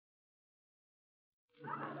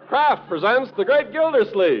Kraft presents The Great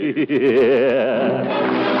Gildersleeve. The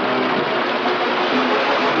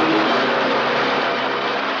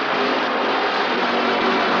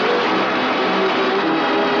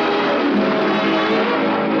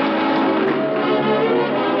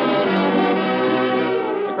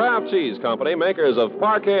Kraft Cheese Company, makers of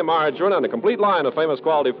Parquet margarine and a complete line of famous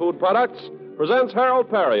quality food products, presents Harold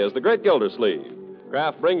Perry as The Great Gildersleeve.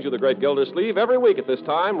 Kraft brings you The Great Gildersleeve every week at this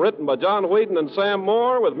time, written by John Whedon and Sam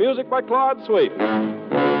Moore, with music by Claude Sweet.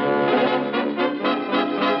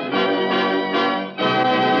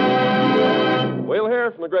 We'll hear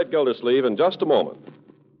from The Great Gildersleeve in just a moment.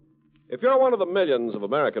 If you're one of the millions of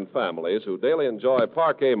American families who daily enjoy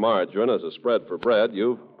Parquet margarine as a spread for bread,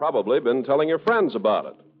 you've probably been telling your friends about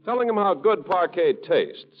it, telling them how good Parquet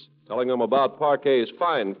tastes, telling them about Parquet's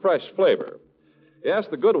fine, fresh flavor. Yes,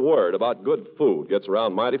 the good word about good food gets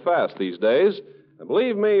around mighty fast these days, and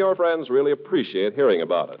believe me, your friends really appreciate hearing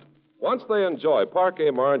about it. Once they enjoy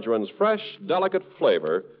Parquet margarine's fresh, delicate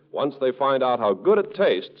flavor, once they find out how good it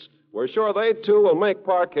tastes, we're sure they, too, will make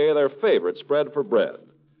Parquet their favorite spread for bread.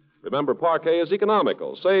 Remember, Parquet is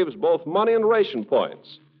economical, saves both money and ration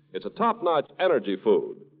points. It's a top-notch energy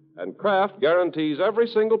food, and Kraft guarantees every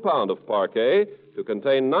single pound of Parquet to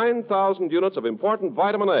contain 9,000 units of important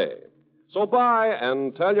vitamin A. So buy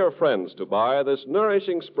and tell your friends to buy this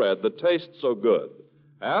nourishing spread that tastes so good.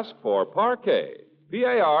 Ask for Parquet,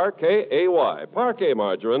 P-A-R-K-A-Y, Parquet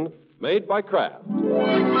margarine, made by Kraft.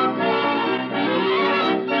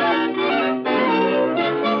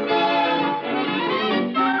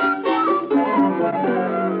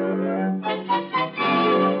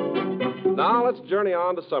 Now let's journey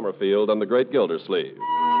on to Summerfield and the Great Gildersleeve.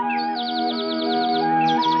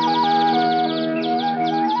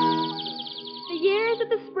 At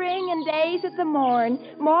the spring and days at the morn,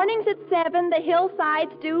 mornings at 7, the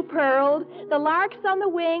hillsides dew pearled, the larks on the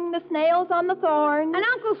wing, the snails on the thorn. And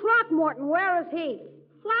Uncle Throckmorton, where is he?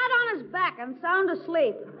 Flat on his back and sound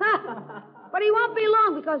asleep. But he won't be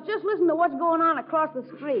long, because just listen to what's going on across the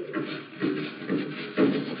street. Hey,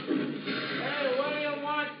 what do you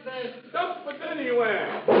want to dump it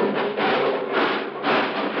anywhere?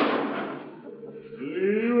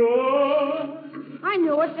 Leroy! I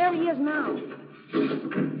knew it. There he is now. Leroy,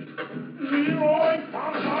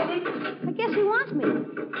 confounded! I guess he wants me.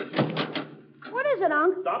 What is it,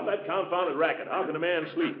 Unc? Stop that confounded racket. How can a man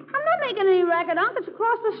sleep? I'm not making any racket, Unc. It's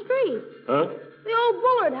across the street. Huh? The old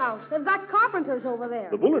Bullard house. They've got carpenters over there.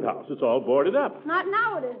 The Bullard house. It's all boarded up. Not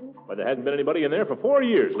now, it isn't. Why, there hasn't been anybody in there for 4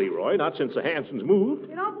 years, Leroy. Not since the Hansons moved.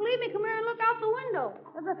 You don't believe me? Come here and look out the window.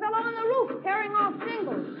 There's a fellow on the roof tearing off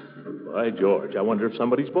shingles. By George, I wonder if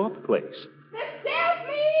somebody's bought the place. Mr.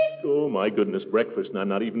 Gilsleeve! Oh, my goodness, breakfast, and I'm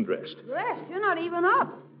not even dressed. Dressed? You're not even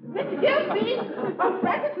up. Mr. Gilsleeve,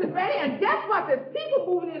 breakfast is ready, and guess what? There's people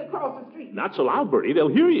moving in across the street. Not so loud, Bertie. They'll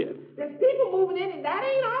hear you. There's people moving in, and that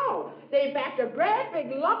ain't all. They backed a great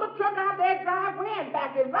big lumber truck out their driveway and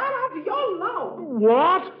backed it right out to your lawn.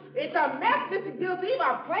 What? It's a mess, Mr. Gilsleeve,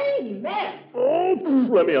 a plain mess. Oh,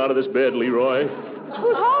 let me out of this bed, Leroy.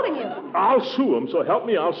 Who's holding you? I'll sue him, so help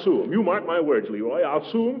me, I'll sue him. You mark my words, Leroy. I'll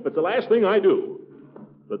sue him if it's the last thing I do.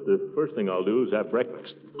 But the first thing I'll do is have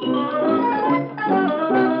breakfast.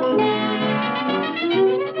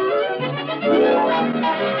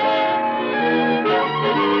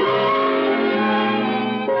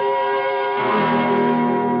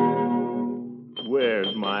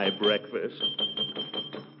 Where's my breakfast?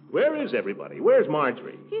 Where is everybody? Where's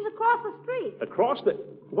Marjorie? She's across the street. Across the...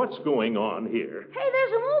 What's going on here? Hey,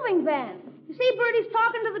 there's a moving van. You see, Bertie's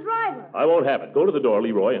talking to the driver. I won't have it. Go to the door,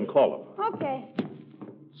 Leroy, and call him. Okay.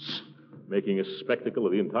 Making a spectacle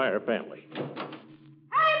of the entire family.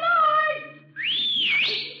 Hey, Marge!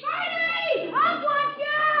 Bertie! I want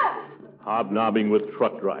you! Hobnobbing with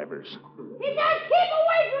truck drivers. He says keep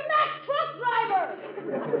away from that truck driver!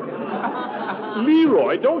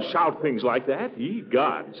 Leroy, don't shout things like that. Ye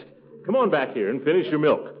gods. Come on back here and finish your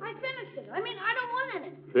milk. I finished it. I don't want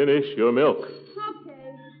any. Finish your milk. Okay.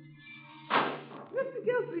 Mr.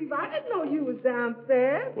 Gilsleeve, I didn't know you was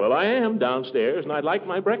downstairs. Well, I am downstairs, and I'd like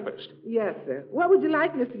my breakfast. Yes, sir. What would you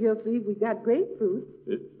like, Mr. Gilsleeve? We got grapefruit.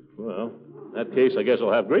 Well, in that case, I guess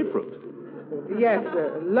I'll have grapefruit. Yes,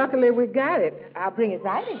 sir. Luckily, we got it. I'll bring it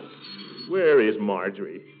right in. Where is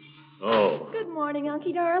Marjorie? Oh. Good morning,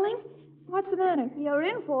 Unky darling. What's the matter? You're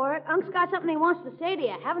in for it. Unc's got something he wants to say to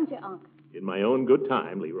you, haven't you, Unc? In my own good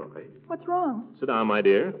time, Leroy. What's wrong? Sit down, my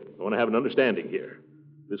dear. I want to have an understanding here.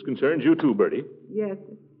 This concerns you too, Bertie. Yes,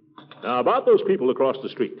 sir. Now, about those people across the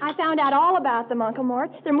street. I found out all about them, Uncle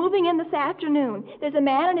Mort. They're moving in this afternoon. There's a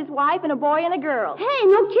man and his wife and a boy and a girl. Hey,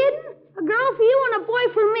 no kidding? A girl for you and a boy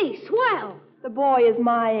for me. Swell. The boy is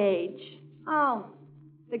my age. Oh.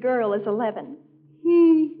 The girl is 11.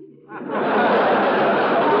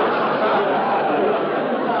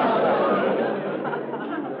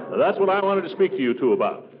 Now, that's what I wanted to speak to you two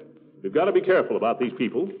about. You've got to be careful about these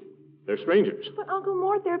people. They're strangers. But, Uncle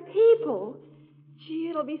Mort, they're people. Gee,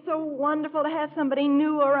 it'll be so wonderful to have somebody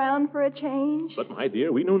new around for a change. But, my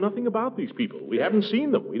dear, we know nothing about these people. We haven't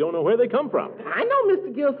seen them. We don't know where they come from. I know,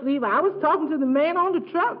 Mr. Gilsleeve. I was talking to the man on the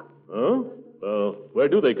truck. Oh? Where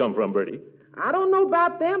do they come from, Bertie? I don't know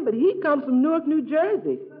about them, but he comes from Newark, New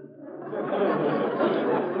Jersey.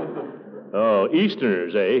 Oh,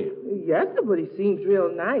 Easterners, eh? Yes, sir, but he seems real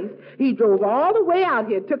nice. He drove all the way out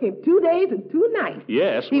here. It took him 2 days and 2 nights.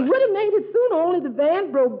 Yes. He would have made it sooner, only the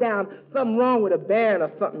van broke down. Something wrong with a bearing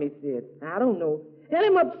or something, he said. I don't know. Held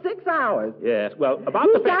him up 6 hours. Yes, well, about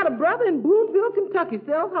He's got a brother in Boonville, Kentucky,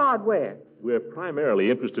 sells hardware. We're primarily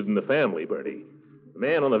interested in the family, Bertie. The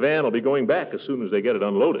man on the van will be going back as soon as they get it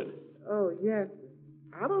unloaded. Oh, yes.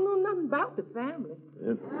 I don't know nothing about the family.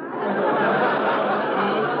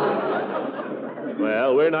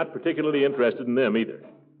 Well, we're not particularly interested in them either.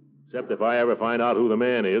 Except if I ever find out who the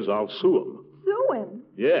man is, I'll sue him. Sue him?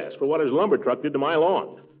 Yes, for what his lumber truck did to my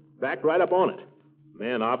lawn. Backed right up on it. The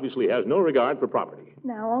man obviously has no regard for property.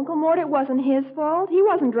 Now, Uncle Mort, it wasn't his fault. He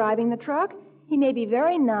wasn't driving the truck. He may be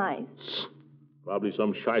very nice. Probably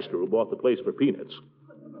some shyster who bought the place for peanuts.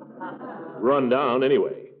 Run down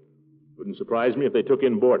anyway. Wouldn't surprise me if they took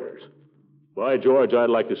in boarders. By George, I'd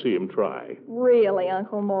like to see him try. Really,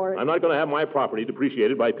 Uncle Mort? I'm not going to have my property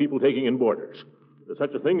depreciated by people taking in boarders. There's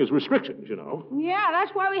such a thing as restrictions, you know. Yeah,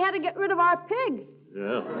 that's why we had to get rid of our pig.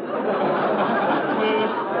 Yeah.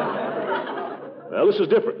 Well, this is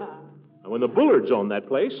different. And when the Bullards owned that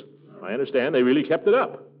place, I understand they really kept it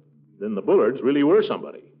up. Then the Bullards really were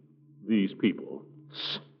somebody. These people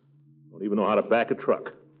don't even know how to back a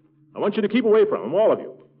truck. I want you to keep away from them, all of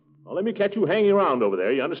you. Now, let me catch you hanging around over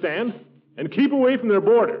there, you understand? And keep away from their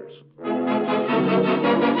borders.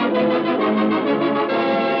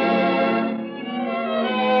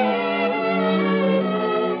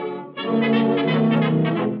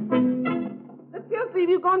 Mr. Gilsleeve,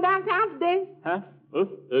 you going downtown today? Huh?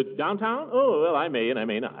 Downtown? Oh, well, I may and I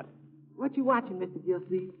may not. What you watching, Mr.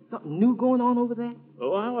 Gilsleeve? Something new going on over there?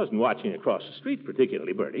 Oh, I wasn't watching across the street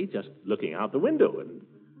particularly, Bertie. Just looking out the window and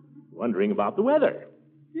wondering about the weather.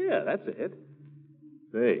 Yeah, that's it.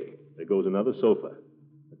 Say, there goes another sofa.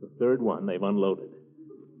 That's the third one they've unloaded.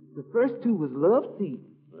 The first 2 was love seats.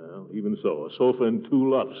 Well, even so, a sofa and 2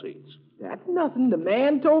 love seats. That's nothing. The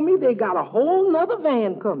man told me they got a whole nother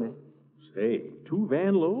van coming. Say, 2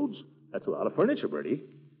 van loads? That's a lot of furniture, Bertie.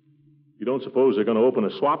 You don't suppose they're going to open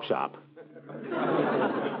a swap shop? Yoo-hoo,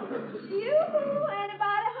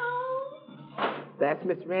 anybody home? That's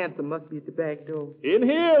Miss Ransom. Must be at the back door. In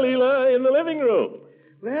here, Leela, in the living room.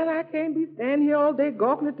 Well, I can't be standing here all day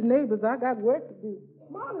gawking at the neighbors. I got work to do.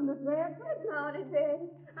 Morning, Miss Ransom. Good morning,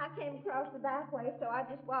 Betty. I came across the back way, so I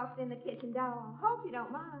just walked in the kitchen door. Hope you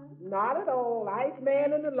don't mind. Not at all. Ice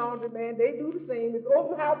man and the laundry man, they do the same. It's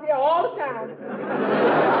open house here all the time.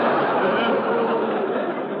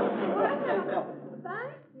 Well,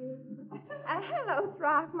 thank you. Hello,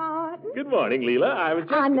 Throckmorton. Good morning, Leela. I was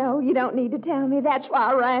just... I know you don't need to tell me. That's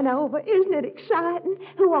why I ran over. Isn't it exciting?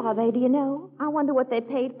 Who are they, do you know? I wonder what they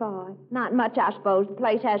paid for it. Not much, I suppose. The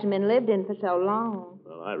place hasn't been lived in for so long.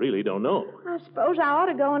 Well, I really don't know. I suppose I ought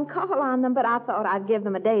to go and call on them, but I thought I'd give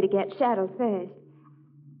them a day to get settled first.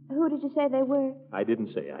 Who did you say they were? I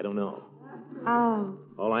didn't say. I don't know. Oh.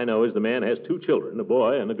 All I know is the man has 2 children, a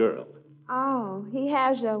boy and a girl. Oh, he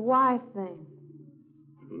has a wife then.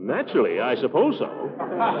 Naturally, I suppose so.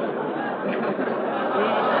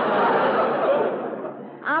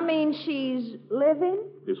 I mean, she's living?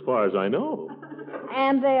 As far as I know.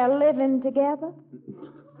 And they're living together?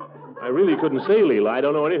 I really couldn't say, Leela. I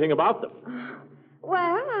don't know anything about them. Well,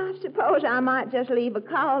 I suppose I might just leave a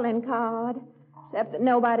calling card. Except that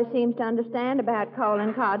nobody seems to understand about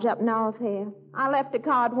calling cards up north here. I left a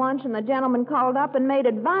card once, and the gentleman called up and made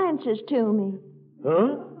advances to me.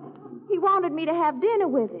 Huh? He wanted me to have dinner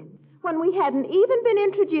with him when we hadn't even been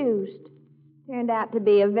introduced. Turned out to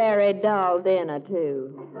be a very dull dinner,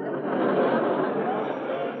 too.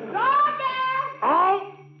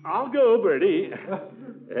 I'll go, Bertie.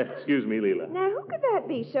 Excuse me, Leela. Now, who could that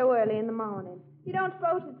be so early in the morning? You don't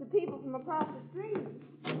suppose it's the people from across the street?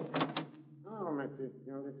 Oh, Mr.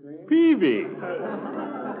 Gildersleeve. Peavy.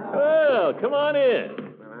 Well, come on in.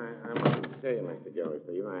 Well, I must say, Mr.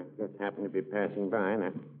 Gildersleeve, I just happened to be passing by,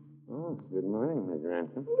 and Oh, good morning, Miss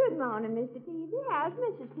Ransom. Good morning, Mr. Peavy. How's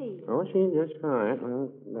Mrs. Peavy? Oh, she's just fine. Well,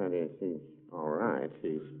 that is, she's All right.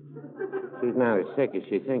 She's not as sick as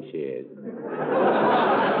she thinks she is.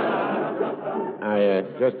 I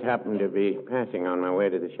just happened to be passing on my way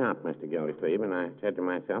to the shop, Mr. Gildersleeve, and I said to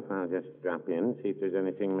myself, I'll just drop in and see if there's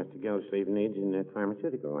anything Mr. Gildersleeve needs in that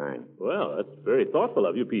pharmaceutical line. Well, that's very thoughtful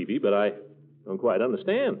of you, Peavy, but I don't quite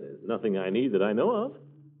understand. There's nothing I need that I know of.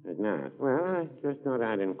 There's not. Well, I just thought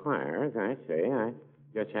I'd inquire. As I say, I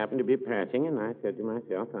just happened to be passing, and I said to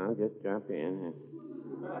myself, I'll just drop in.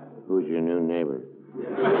 Who's your new neighbor?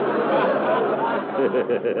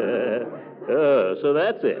 Oh, so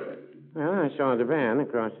that's it. Well, I saw the van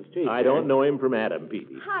across the street. I don't know him from Adam,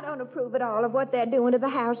 Peavy. I don't approve at all of what they're doing to the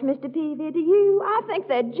house, Mr. Peavy. Do you? I think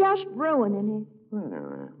they're just ruining it. Well, no,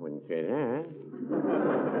 I wouldn't say that.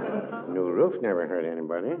 New roof never hurt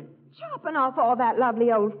anybody. Chopping off all that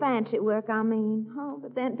lovely old fancy work, I mean. Oh,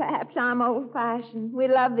 but then perhaps I'm old-fashioned. We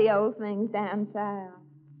love the old things down south.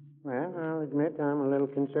 Well, I'll admit I'm a little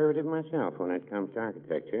conservative myself when it comes to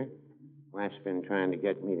architecture. Wife's been trying to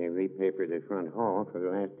get me to repaper the front hall for the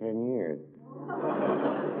last 10 years.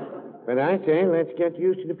 But I say, let's get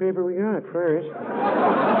used to the paper we got first.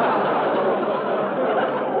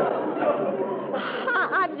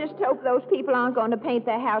 I just hope those people aren't going to paint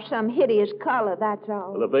their house some hideous color, that's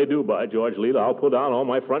all. Well, if they do, by George, Leela, I'll pull down all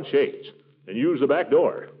my front shades and use the back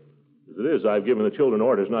door. As it is, I've given the children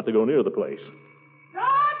orders not to go near the place.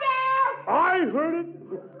 Doorbell! I heard it.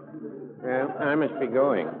 Well, I must be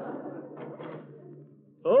going.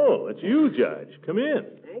 Oh, it's you, Judge. Come in.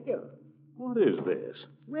 Thank you. What is this?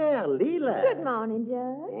 Well, Leela. Good morning,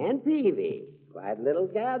 Judge. And Peavy. Quite a little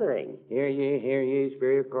gathering. Hear ye,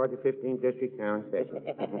 Superior Court of 15th District now in session.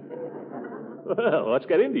 Well, what's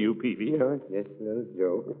got into you, Peavy? You know, it's just a little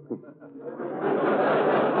joke.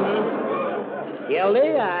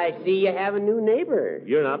 Gildy, I see you have a new neighbor.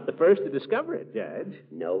 You're not the first to discover it, Judge.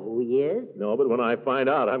 Know who he is? No, but when I find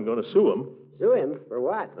out, I'm going to sue him. Sue him? For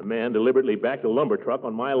what? A man deliberately backed a lumber truck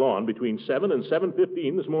on my lawn between 7 and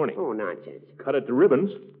 7:15 this morning. Oh, nonsense. Cut it to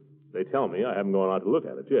ribbons. They tell me. I haven't gone out to look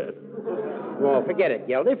at it yet. Well, forget it,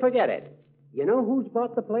 Gildy, forget it. You know who's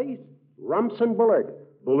bought the place? Rumson Bullard.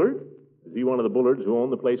 Bullard? Is he one of the Bullards who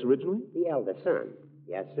owned the place originally? The eldest son.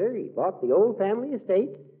 Yes, sir. He bought the old family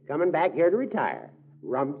estate, coming back here to retire.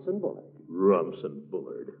 Rumson Bullard. Rumson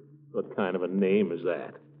Bullard. What kind of a name is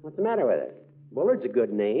that? What's the matter with it? Bullard's a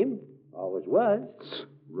good name. Always was.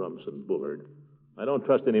 Rumson Bullard. I don't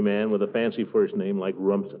trust any man with a fancy first name like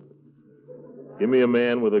Rumson. Give me a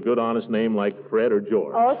man with a good, honest name like Fred or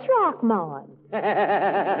George. Oh, Throckmorton.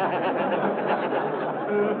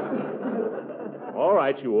 All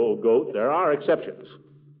right, you old goat. There are exceptions.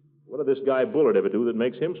 What did this guy Bullard ever do that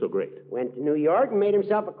makes him so great? Went to New York and made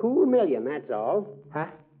himself a cool million, that's all. Huh?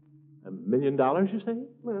 $1 million, you say?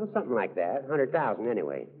 Well, something like that. 100,000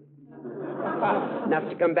 anyway. Enough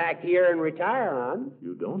to come back here and retire on.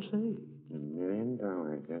 You don't say. $1 million.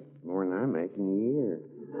 That's more than I make in a year.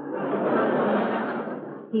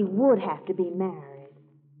 He would have to be married.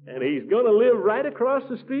 And he's going to live right across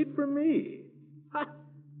the street from me. Ha!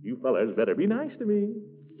 You fellers better be nice to me.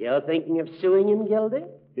 Still thinking of suing him, Gildy?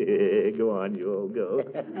 Go on, you old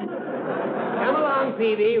goat. Come along,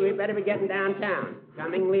 Peavy. We'd better be getting downtown.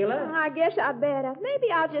 Coming, Leela? I guess I'd better. Maybe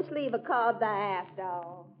I'll just leave a card there after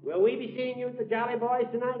all. Will we be seeing you at the Jolly Boys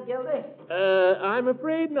tonight, Gildy? I'm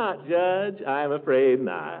afraid not, Judge. I'm afraid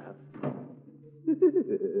not.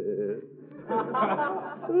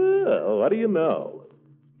 Well, what do you know?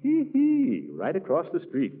 Hee. Right across the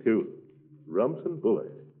street, too. Rumson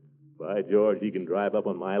Bullard. By George, he can drive up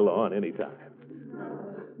on my lawn anytime.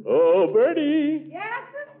 Oh, Bertie! Yes,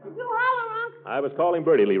 sir? You holler, Unc. I was calling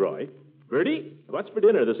Bertie, Leroy. Bertie, what's for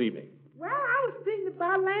dinner this evening? Well, I was thinking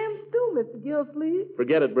about lamb stew, Mr. Gilsleeve.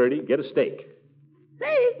 Forget it, Bertie. Get a steak.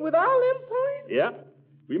 Steak with all them points? Yeah.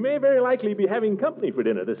 We may very likely be having company for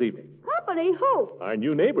dinner this evening. Company? Who? Our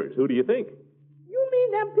new neighbors. Who do you think? You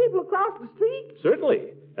mean them people across the street?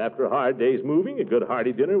 Certainly. After a hard day's moving, a good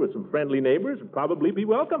hearty dinner with some friendly neighbors would probably be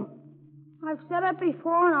welcome. I've said it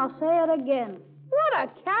before, and I'll say it again. What a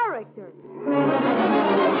character.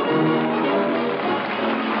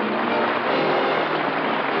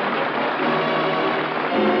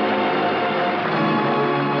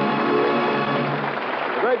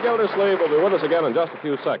 The great Gildersleeve will be with us again in just a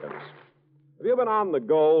few seconds. Have you been on the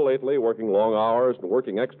go lately, working long hours and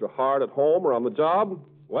working extra hard at home or on the job?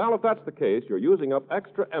 Well, if that's the case, you're using up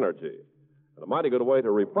extra energy. And a mighty good way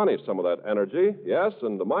to replenish some of that energy, yes,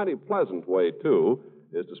 and a mighty pleasant way, too,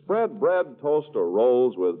 is to spread bread, toast, or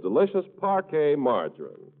rolls with delicious Parquet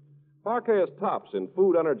margarine. Parquet is tops in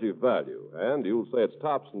food energy value, and you'll say it's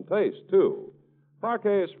tops in taste, too.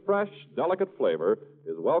 Parquet's fresh, delicate flavor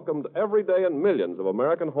is welcomed every day in millions of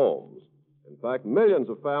American homes. fact, millions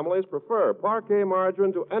of families prefer Parquet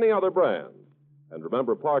margarine to any other brand. And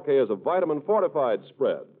remember, Parquet is a vitamin-fortified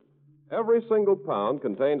spread. Every single pound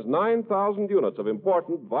contains 9,000 units of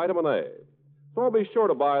important vitamin A. So be sure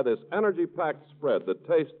to buy this energy-packed spread that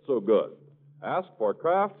tastes so good. Ask for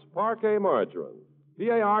Kraft's Parquet margarine.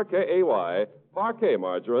 Parkay, Parquet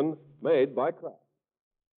margarine, made by Kraft.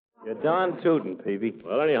 You're darn tootin', Peavy.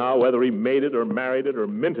 Well, anyhow, whether he made it or married it or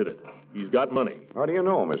minted it, he's got money. How do you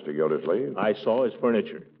know, Mr. Gildersleeve? I saw his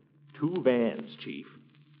furniture. 2 vans, Chief.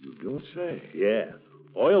 You don't say. Yeah.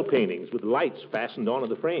 Oil paintings with lights fastened onto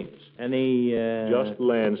the frames. Any, Just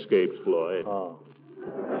landscapes, Floyd. Oh.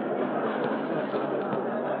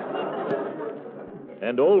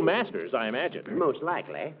 And old masters, I imagine. Most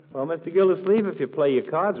likely. Well, Mr. Gildersleeve, if you play your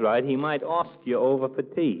cards right, he might ask you over for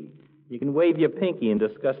tea. You can wave your pinky and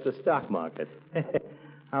discuss the stock market.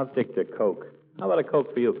 I'll stick to Coke. How about a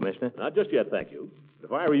Coke for you, Commissioner? Not just yet, thank you.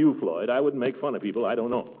 If I were you, Floyd, I wouldn't make fun of people I don't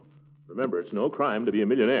know. Remember, it's no crime to be a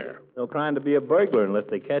millionaire. No crime to be a burglar unless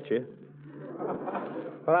they catch you.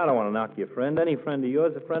 Well, I don't want to knock your friend. Any friend of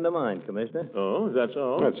yours is a friend of mine, Commissioner. Oh, is that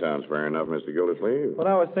so? That sounds fair enough, Mr. Gildersleeve. What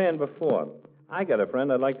I was saying before, I got a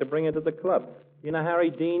friend I'd like to bring into the club. You know Harry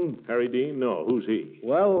Dean? Harry Dean? No. Who's he?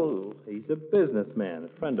 Well, he's a businessman,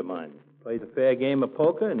 a friend of mine. Plays a fair game of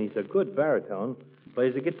poker, and he's a good baritone.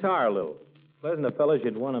 Plays the guitar a little. Pleasant a fellow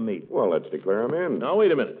you'd want to meet. Well, let's declare him in. Now,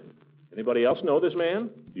 wait a minute. Anybody else know this man?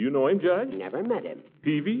 Do you know him, Judge? Never met him.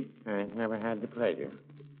 Peavy? I never had the pleasure.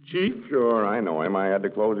 Chief? Sure, I know him. I had to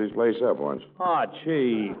close his place up once. Ah,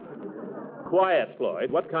 Chief. Quiet,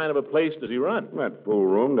 Floyd. What kind of a place does he run? That pool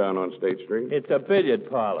room down on State Street. It's a billiard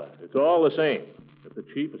parlor. It's all the same. If the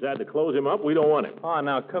chief has had to close him up, we don't want him. Oh,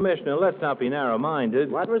 now, Commissioner, let's not be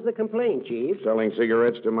narrow-minded. What was the complaint, Chief? Selling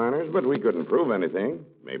cigarettes to minors, but we couldn't prove anything.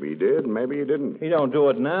 Maybe he did, maybe he didn't. He don't do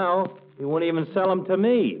it now. He won't even sell them to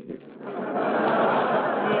me.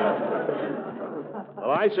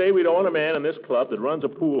 Well, I say we don't want a man in this club that runs a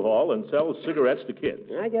pool hall and sells cigarettes to kids.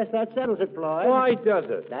 I guess that settles it, Floyd. Why does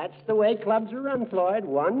it? That's the way clubs are run, Floyd.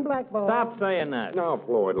 One black ball. Stop saying that. Now,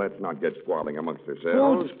 Floyd, let's not get squabbling amongst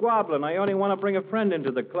ourselves. Who's squabbling? I only want to bring a friend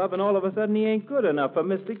into the club, and all of a sudden he ain't good enough for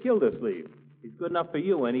Mr. Gildersleeve. He's good enough for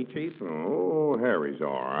you, ain't he, Chief? Oh, Harry's all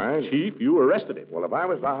right. Chief, you arrested him. Well, if I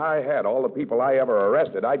was the high hat, all the people I ever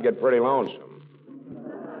arrested, I'd get pretty lonesome.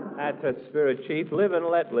 That's a spirit, Chief. Live and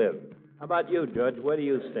let live. How about you, Judge? Where do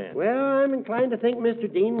you stand? Well, I'm inclined to think Mr.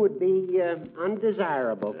 Dean would be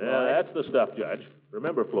undesirable, Floyd. Yeah, that's the stuff, Judge.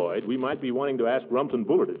 Remember, Floyd, we might be wanting to ask Rumson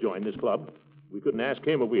Buller to join this club. We couldn't ask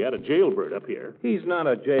him if we had a jailbird up here. He's not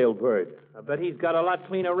a jailbird. I bet he's got a lot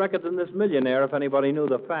cleaner record than this millionaire if anybody knew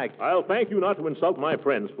the facts. I'll thank you not to insult my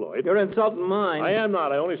friends, Floyd. You're insulting mine. I am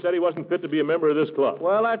not. I only said he wasn't fit to be a member of this club.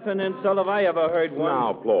 Well, that's an insult if I ever heard one.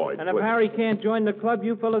 Now, Floyd. And if Harry can't join the club,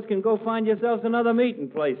 you fellas can go find yourselves another meeting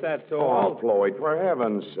place, that's all. Oh, Floyd, for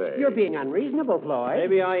heaven's sake. You're being unreasonable, Floyd.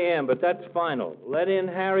 Maybe I am, but that's final. Let in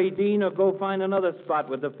Harry Dean or go find another spot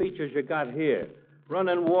with the features you got here.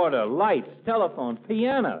 Running water, lights, telephone,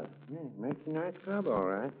 piano. Yeah, makes a nice club, all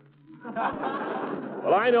right.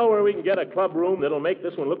 Well, I know where we can get a club room that'll make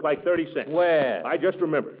this one look like 30 cents. Where? I just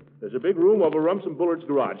remembered. There's a big room over Rumson Bullard's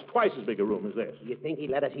garage, twice as big a room as this. You think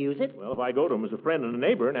he'd let us use it? Well, if I go to him as a friend and a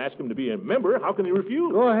neighbor and ask him to be a member, how can he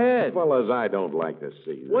refuse? Go ahead. Fellas, I don't like to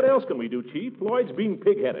see that. What else can we do, Chief? Floyd's being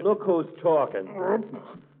pig-headed. Look who's talking.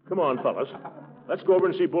 Come on, fellas. Let's go over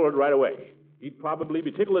and see Bullard right away. He'd probably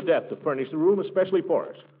be tickled to death to furnish the room especially for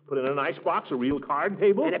us. Put in an icebox, a real card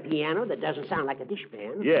table. And a piano that doesn't sound like a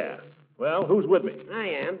dishpan. Yeah. Well, who's with me? I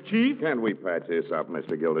am. Chief? Can we patch this up,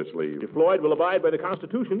 Mr. Gildersleeve? If Floyd will abide by the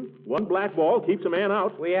Constitution, one black ball keeps a man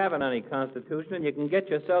out. We haven't any Constitution, and you can get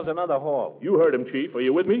yourselves another hall. You heard him, Chief. Are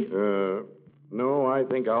you with me? No, I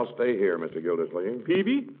think I'll stay here, Mr. Gildersleeve.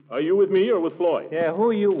 Peavy, are you with me or with Floyd? Yeah, who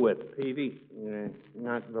are you with, Peavy?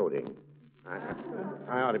 Not voting.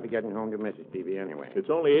 I ought to be getting home to Mrs. Peavy anyway. It's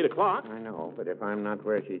only 8 o'clock. I know, but if I'm not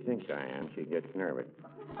where she thinks I am, she gets nervous.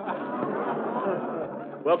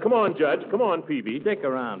 Well, come on, Judge. Come on, Peavy. Stick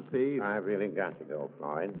around, Peavy. I've really got to go,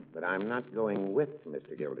 Floyd. But I'm not going with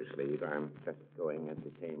Mr. Gildersleeve. I'm just going at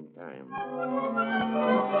the same time.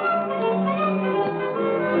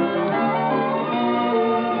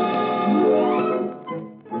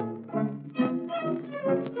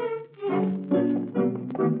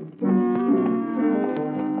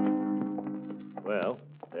 Well,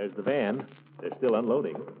 there's the van. They're still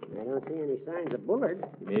unloading. I don't see any signs of Bullard.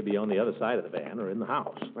 He may be on the other side of the van or in the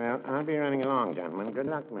house. Well, I'll be running along, gentlemen. Good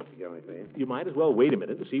luck, Mr. Gildersleeve. You might as well wait a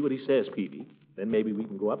minute to see what he says, Peavy. Then maybe we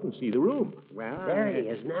can go up and see the room. Well, There he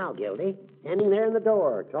is now, Gildy. Standing there in the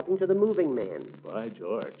door, talking to the moving man. By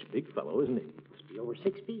George, big fellow, isn't he? He's over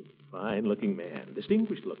 6 feet. Fine-looking man.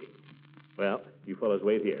 Distinguished-looking. Well, you fellows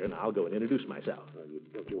wait here, and I'll go and introduce myself. Well,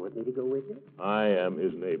 don't you want me to go with you? I am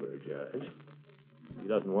his neighbor, Judge. He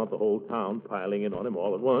doesn't want the whole town piling in on him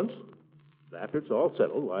all at once. After it's all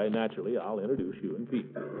settled, why, naturally, I'll introduce you and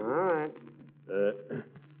Pete. All right. You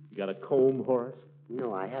got a comb, Horace?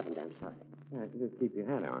 No, I haven't. I'm sorry. Yeah, just keep your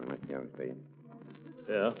hat on, Mr. Gildersleeve.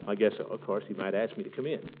 Yeah, I guess so. Of course, he might ask me to come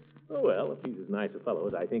in. Oh, well, if he's as nice a fellow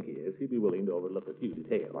as I think he is, he'd be willing to overlook a few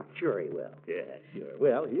details. Well, sure he will. Yeah, sure.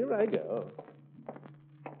 Well, here I go.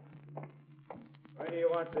 Why do you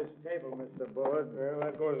want this table, Mr. Bullard? Well,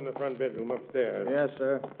 that goes in the front bedroom upstairs. Yes,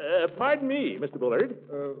 sir. Pardon me, Mr. Bullard.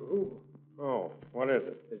 Who? Oh, what is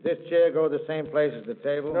it? Does this chair go the same place as the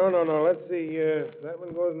table? No. Let's see. That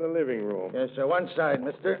one goes in the living room. Yes, sir. One side,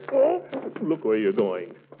 mister. Oh, look where you're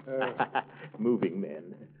going. Moving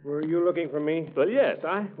men. Were you looking for me? Well, yes,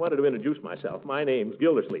 I wanted to introduce myself. My name's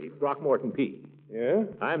Gildersleeve, Throckmorton P. Yeah?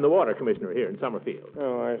 I'm the water commissioner here in Summerfield.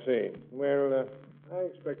 Oh, I see. Well, I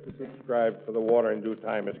expect to subscribe for the water in due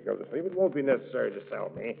time, Mr. Gildersleeve. It won't be necessary to sell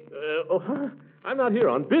me. I'm not here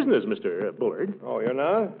on business, Mr. Bullard. Oh, you're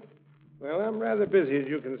not? Well, I'm rather busy, as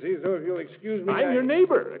you can see, so if you'll excuse me... I'm your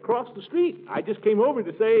neighbor across the street. I just came over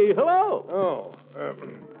to say hello. Oh.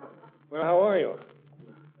 Well, how are you?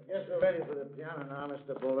 I guess we're ready for the piano now,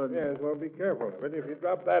 Mr. Bullard. Yes, well, be careful of it. If you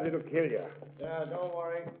drop that, it'll kill you. Yeah, don't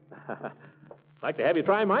worry. I'd like to have you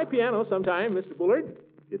try my piano sometime, Mr. Bullard.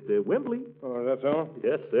 It's Wembley. Oh, that's all?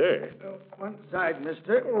 Yes, sir. One side,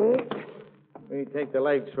 mister. We take the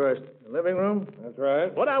legs first. The living room? That's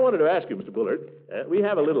right. What I wanted to ask you, Mr. Bullard, we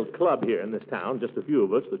have a little club here in this town, just a few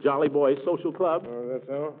of us, the Jolly Boys Social Club. Oh, that's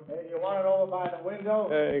all? Hey, you want it over by the window?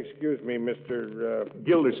 Excuse me, Mr.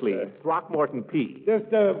 Gildersleeve, Throckmorton P. Just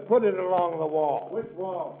put it along the wall. Which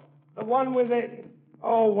wall? The one with it.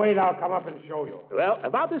 Oh, wait, I'll come up and show you. Well,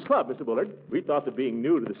 about this club, Mr. Bullard, we thought that being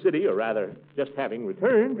new to the city, or rather, just having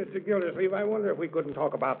returned... Mr. Gildersleeve, I wonder if we couldn't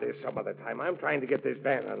talk about this some other time. I'm trying to get this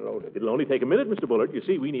van unloaded. It'll only take a minute, Mr. Bullard. You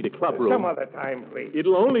see, we need a club room. Some other time, please.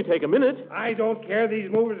 It'll only take a minute. I don't care. These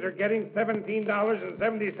movers are getting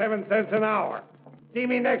 $17.77 an hour. See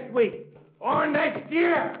me next week. Or next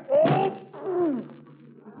year. Oh!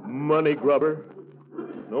 Money grubber.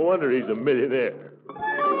 No wonder he's a millionaire.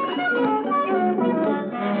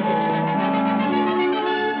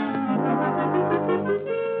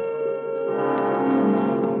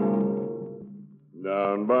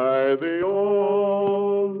 Down by the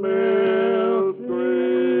old mill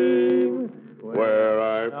stream, where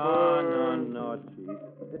I No, Chief.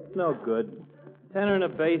 It's no good. Tenor and a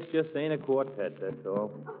bass just ain't a quartet, that's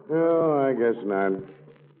all. Oh, I guess not.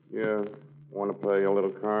 You want to play a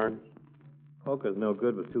little cards? Poker's no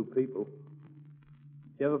good with two people.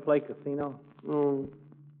 You ever play casino?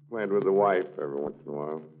 Played with the wife every once in a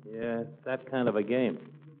while. Yeah, it's that kind of a game.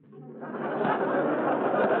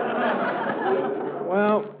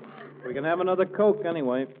 Well, we can have another Coke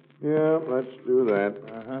anyway. Yeah, let's do that.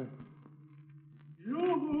 Uh-huh.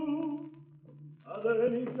 Yoo-hoo! Are there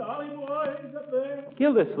any Jolly Boys up there?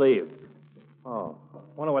 Gildersleeve. Oh,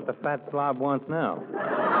 wonder what the fat slob wants now.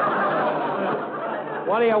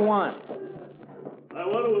 What do you want? I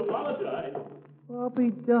want to apologize. Well, be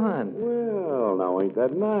done. Well, now ain't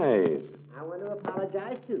that nice? I want to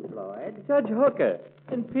apologize, too, Floyd. Judge Hooker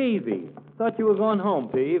and Peavy. Thought you were going home,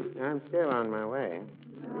 Peave. I'm still on my way.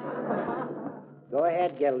 Go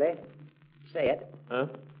ahead, Gildy. Say it. Huh?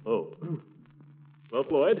 Oh. Well,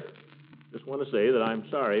 Floyd, just want to say that I'm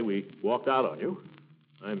sorry we walked out on you.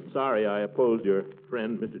 I'm sorry I opposed your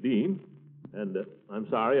friend, Mr. Dean. And I'm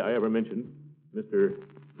sorry I ever mentioned Mr.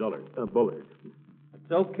 Bullard.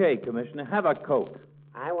 It's okay, Commissioner. Have a Coke.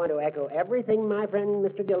 I want to echo everything my friend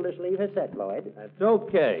Mr. Gildersleeve has said, Floyd. That's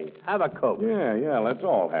okay. Have a Coke. Yeah, let's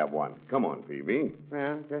all have one. Come on, Phoebe.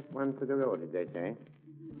 Well, just one for the road, as they say.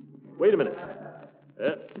 Wait a minute.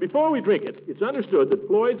 Before we drink it, it's understood that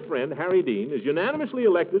Floyd's friend, Harry Dean, is unanimously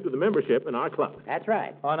elected to the membership in our club. That's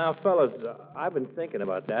right. Oh, now, fellas, I've been thinking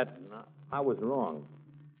about that, and I was wrong.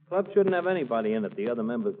 Club shouldn't have anybody in it the other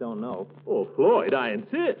members don't know. Oh, Floyd, I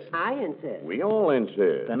insist. I insist. We all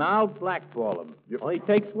insist. Then I'll blackball him. Only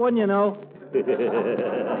takes one, you know.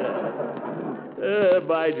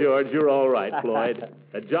 By George, you're all right, Floyd.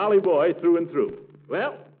 A jolly boy through and through.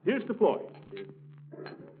 Well, here's to Floyd.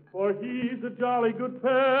 For he's a jolly good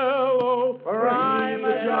fellow. For I'm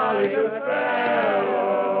a jolly good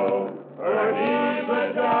fellow. For he's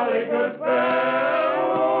a jolly good fellow.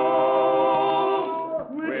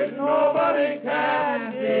 Which nobody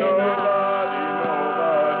can deny.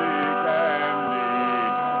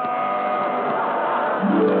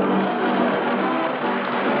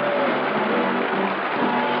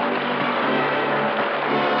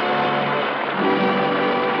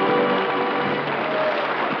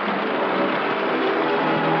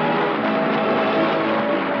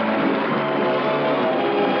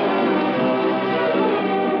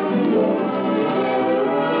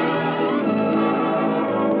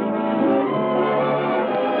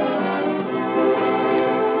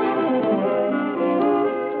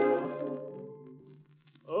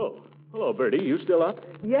 Bertie, you still up?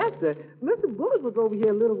 Yes, sir. Mr. Bullard was over here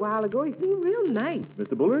a little while ago. He seemed real nice.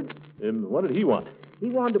 Mr. Bullard? What did he want? He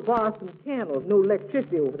wanted to borrow some candles. No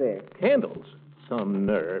electricity over there. Candles? Some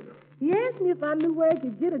nerve. He asked me if I knew where he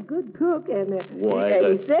could get a good cook, and Why,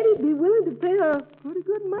 he said he'd be willing to pay her pretty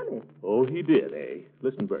good money. Oh, he did, eh?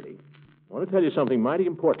 Listen, Bertie, I want to tell you something mighty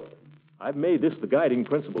important. I've made this the guiding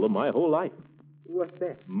principle of my whole life. What's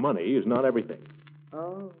that? Money is not everything.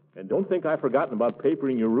 Oh. And don't think I've forgotten about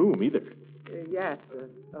papering your room either. Yes, sir.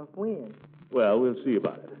 When? Well, we'll see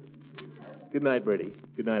about it. Good night, Bertie.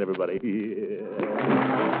 Good night, everybody.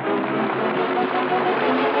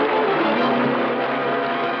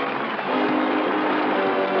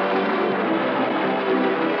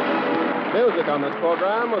 Music on this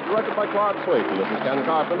program was directed by Claude Sweet. This is Ken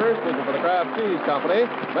Carpenter, speaking for the Kraft Cheese Company,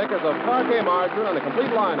 makers of Parquet margarine and a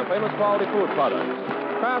complete line of famous quality food products.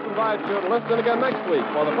 Kraft invites you to listen again next week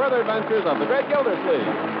for the further adventures of the Great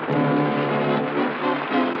Gildersleeve.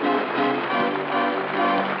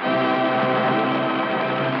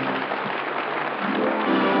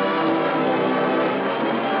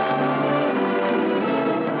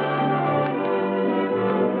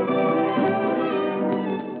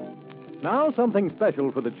 Now, something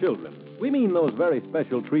special for the children. We mean those very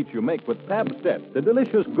special treats you make with Pabstet, the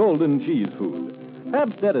delicious golden cheese food.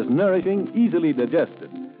 Pabstet is nourishing, easily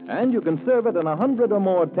digested, and you can serve it in 100 or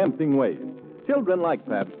more tempting ways. Children like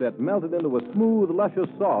Pabstet melted into a smooth, luscious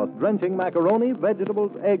sauce, drenching macaroni,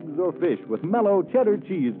 vegetables, eggs, or fish with mellow cheddar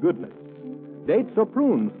cheese goodness. Dates or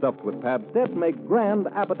prunes stuffed with Pabstet make grand,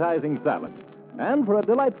 appetizing salads. And for a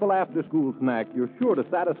delightful after-school snack, you're sure to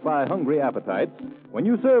satisfy hungry appetites when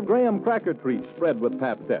you serve graham cracker treats spread with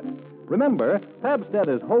Pabstet. Remember, Pabstet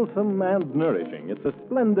is wholesome and nourishing. It's a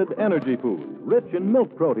splendid energy food, rich in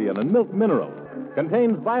milk protein and milk minerals.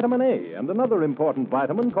 Contains vitamin A and another important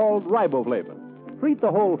vitamin called riboflavin. Treat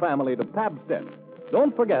the whole family to Pabstet.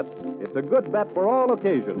 Don't forget, it's a good bet for all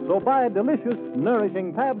occasions, so buy delicious,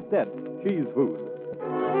 nourishing Pabstet cheese food.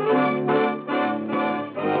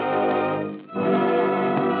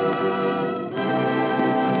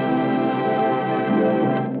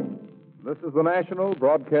 This is the National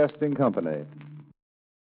Broadcasting Company.